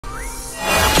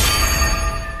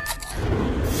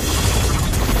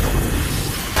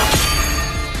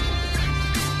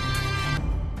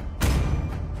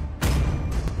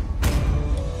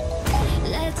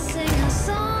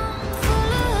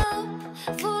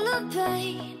the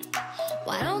pain.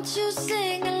 Why don't you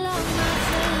sing along, my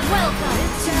friend? Welcome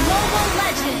to Mobile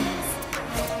Legends!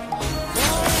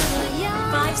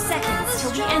 5 seconds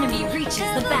till the enemy reaches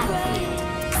the battlefield.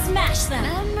 Smash them!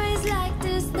 Memories like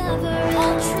this never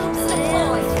All troops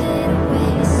deployed!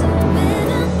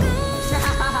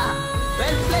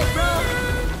 Well played, bro!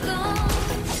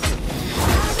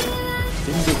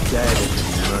 Didn't get dead in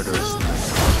murderous night.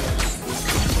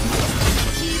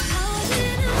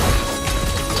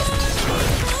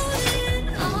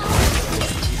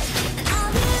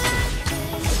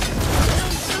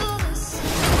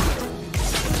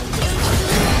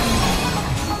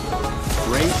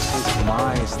 Grace is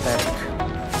my aesthetic.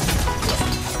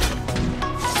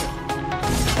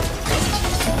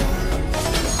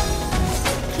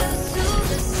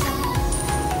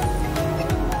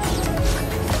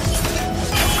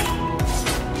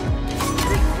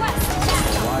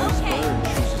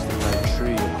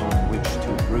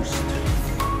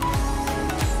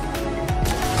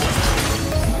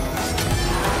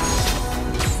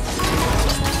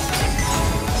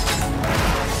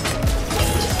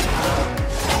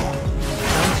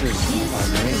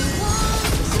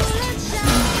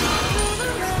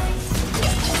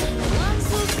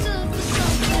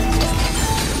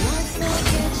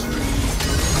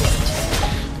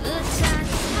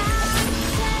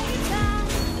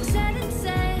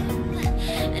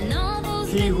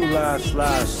 He who laughs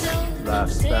last,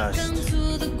 laughs best.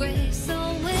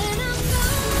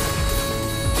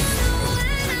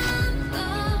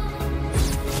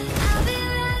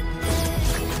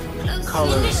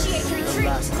 Colors, the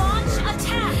last Launch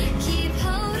attack!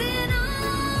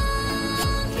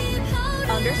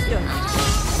 Understood.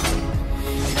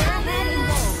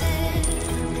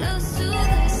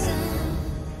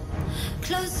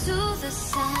 Close to the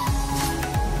sun.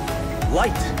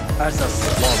 light as a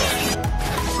swallow.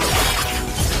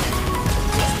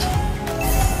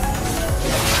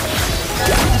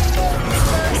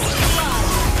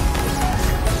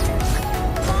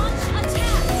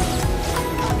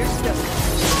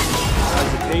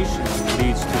 Hesitation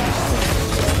leads to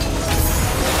mistakes.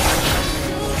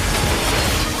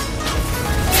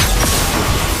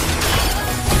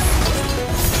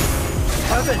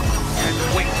 Heaven and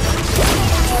wait.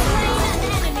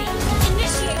 Enemy.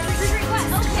 Initiate retreat request.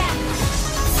 Okay.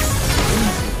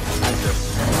 As a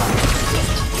swallow.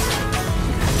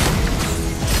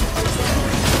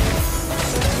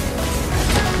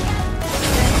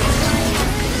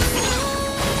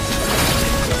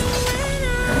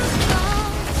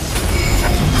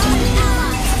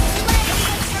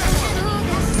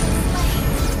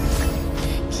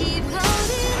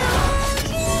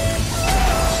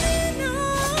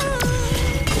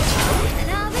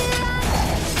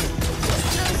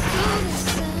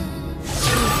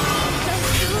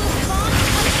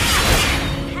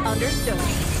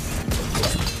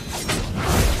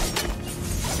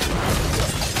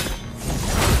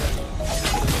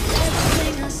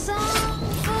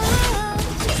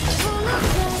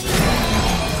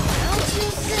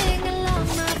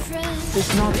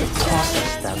 It's not the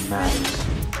process that matters,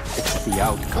 it's the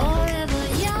outcome. Forever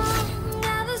young,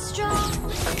 ever strong,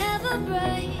 ever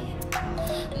brave.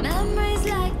 Memories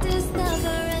like this never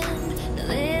end,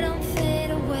 they don't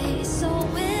fade away. So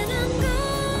when I'm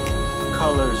gone,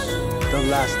 Colors, the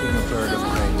last thing a bird of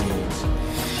prey needs.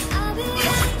 I'll be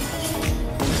right there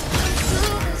to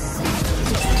the sun.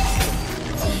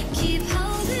 Keep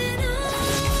holding on,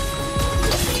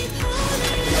 keep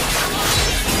holding on.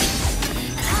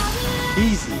 I'll be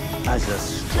Easy as a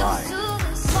stride.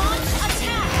 Launch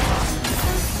attack.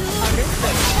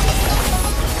 Understood.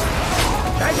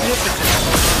 Magnificent!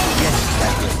 Yes,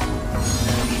 definitely.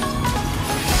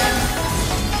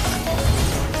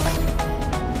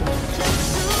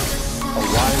 A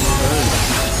wild bird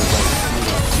keeps the right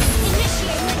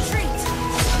Initiate retreat.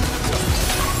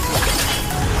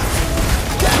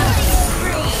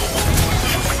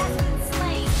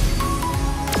 Slain.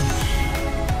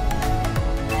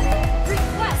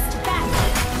 Request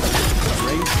backup.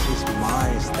 Grace is my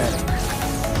aesthetic.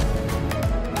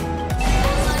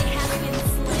 Ally has been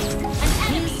slain. An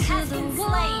enemy has been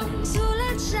slain.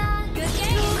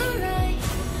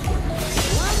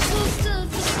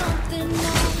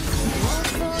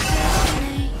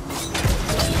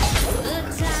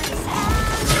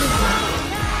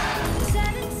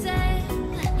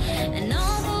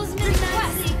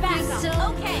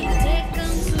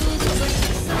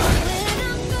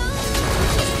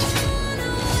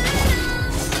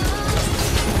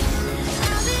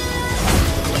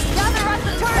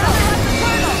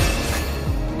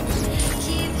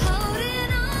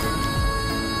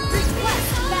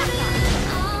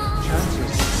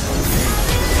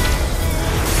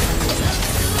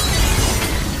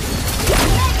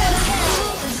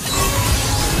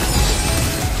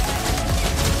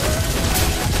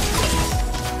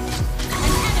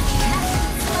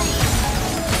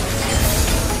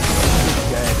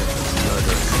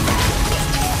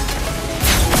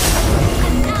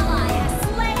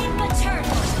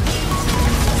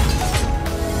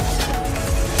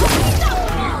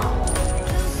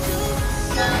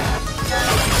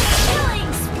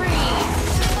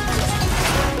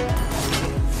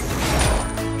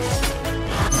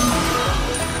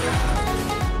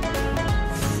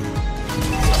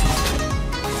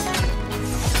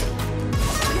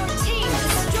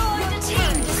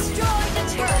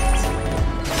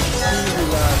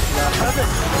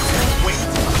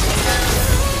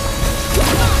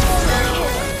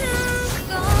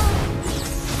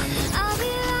 I'll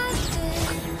be right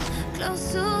there,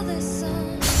 close to the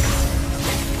sun.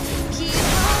 Keep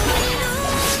holding on.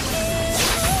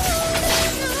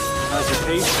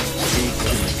 Hesitation leads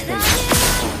to mistakes.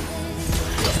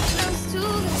 Close to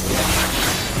the sun.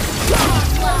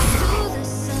 Close to the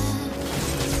sun.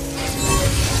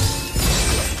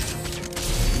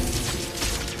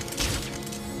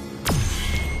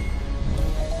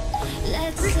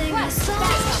 Let's sing a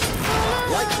song.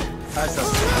 As a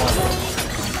swallow.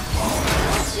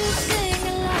 Won't you sing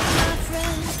along, my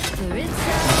friend? For it's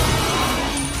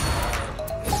time.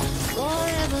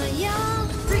 Forever young,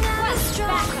 never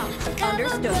strong, never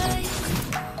Understood. brave.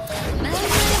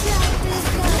 Memories like this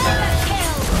never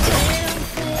they don't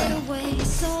fade away.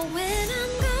 So when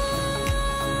I'm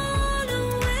gone,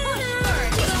 when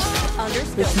I'm gone,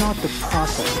 Understood. It's not the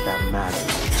process that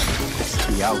matters. It's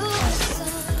the outcome.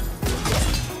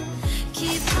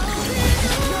 keep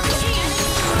holding on.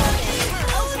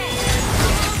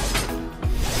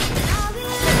 I'll be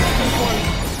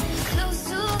close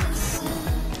to the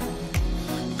sun,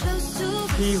 close to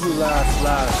the He who laughs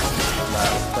last,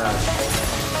 laughs best.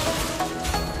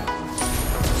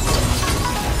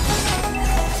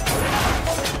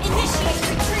 Initiate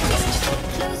retreat.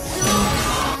 close to the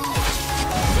sun.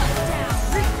 Shut down.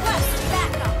 Request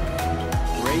backup.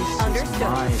 Grace Understood. is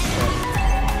my aesthetic.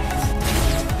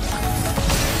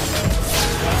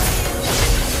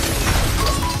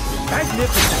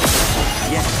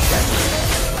 Magnificent! Yes,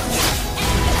 deadly.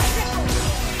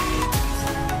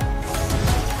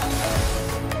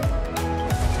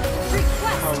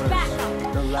 Request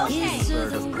backup. The last Here's to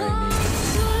bird the of one Crimea.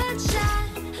 who let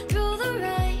shine through the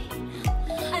rain.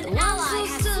 An ally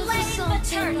has slain the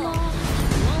turtle.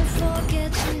 Won't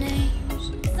forget your names.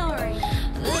 Sorry.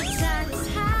 The time is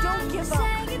high. Don't give up.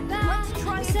 Say goodbye. Let's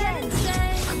try Set again.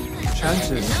 sail.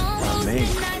 Chances And all are those made.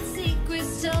 midnight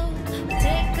secrets told,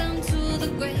 take 'em to the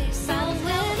grave. So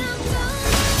when I'm gone,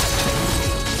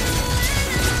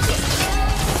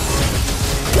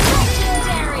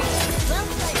 Legendary. Well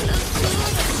played.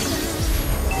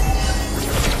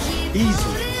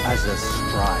 Easy as a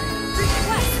stride.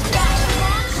 Request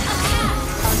backup.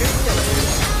 Attack. Understood.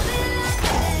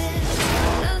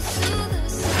 close to the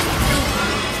sun,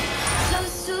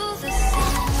 close to the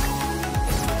sun.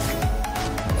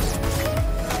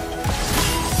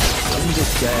 In the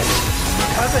dead.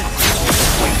 Heaven!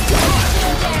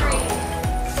 Legendary.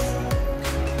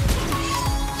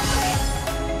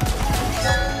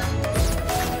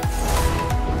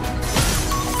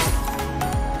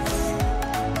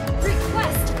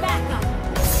 Request backup.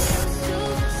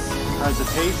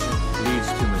 Hesitation leads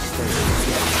to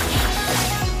mistakes.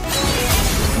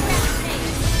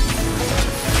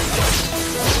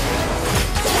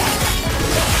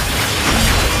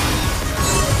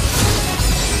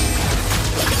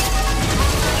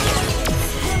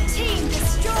 Your team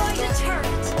destroyed a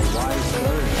turret. A wise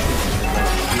bird chooses the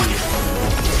right tree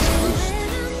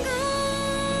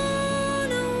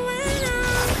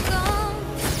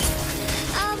upon which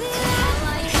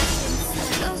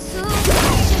to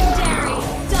Legendary.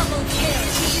 Double kill.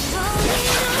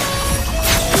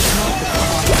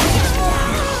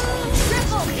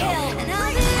 Triple kill.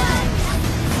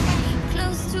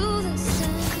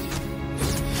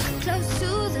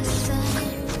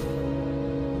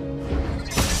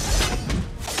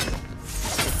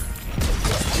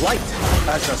 light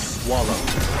as a swallow.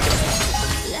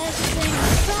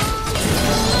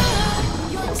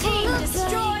 Your team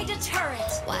destroyed a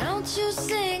turret. Why don't you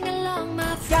sing along,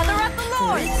 my friend? Gather up the For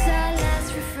Lord. it's our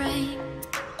last refrain.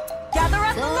 Gather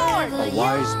up the Lord. Forever A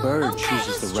wise young, bird oh,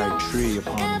 chooses the ever right strong, tree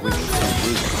upon ever which to brave.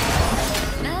 roost.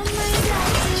 Memories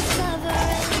like this never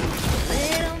end. They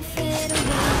don't fade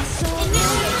away. So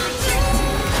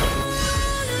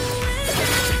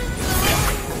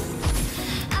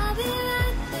I'll be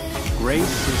right there.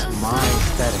 Grace is my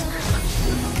aesthetic.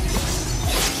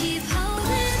 Keep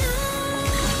holding on.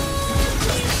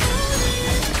 Keep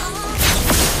holding on.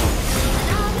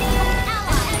 I'll be right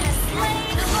Ally has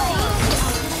slain the Lord.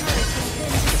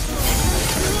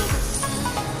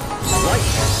 Light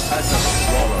as a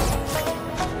swallow.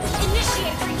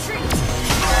 Initiate retreat.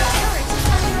 Our turret is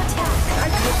under attack.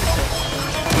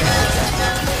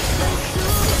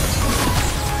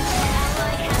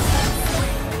 Ally has been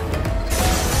slain.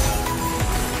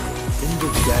 In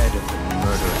the dead of the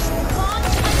murderous night.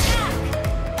 Launch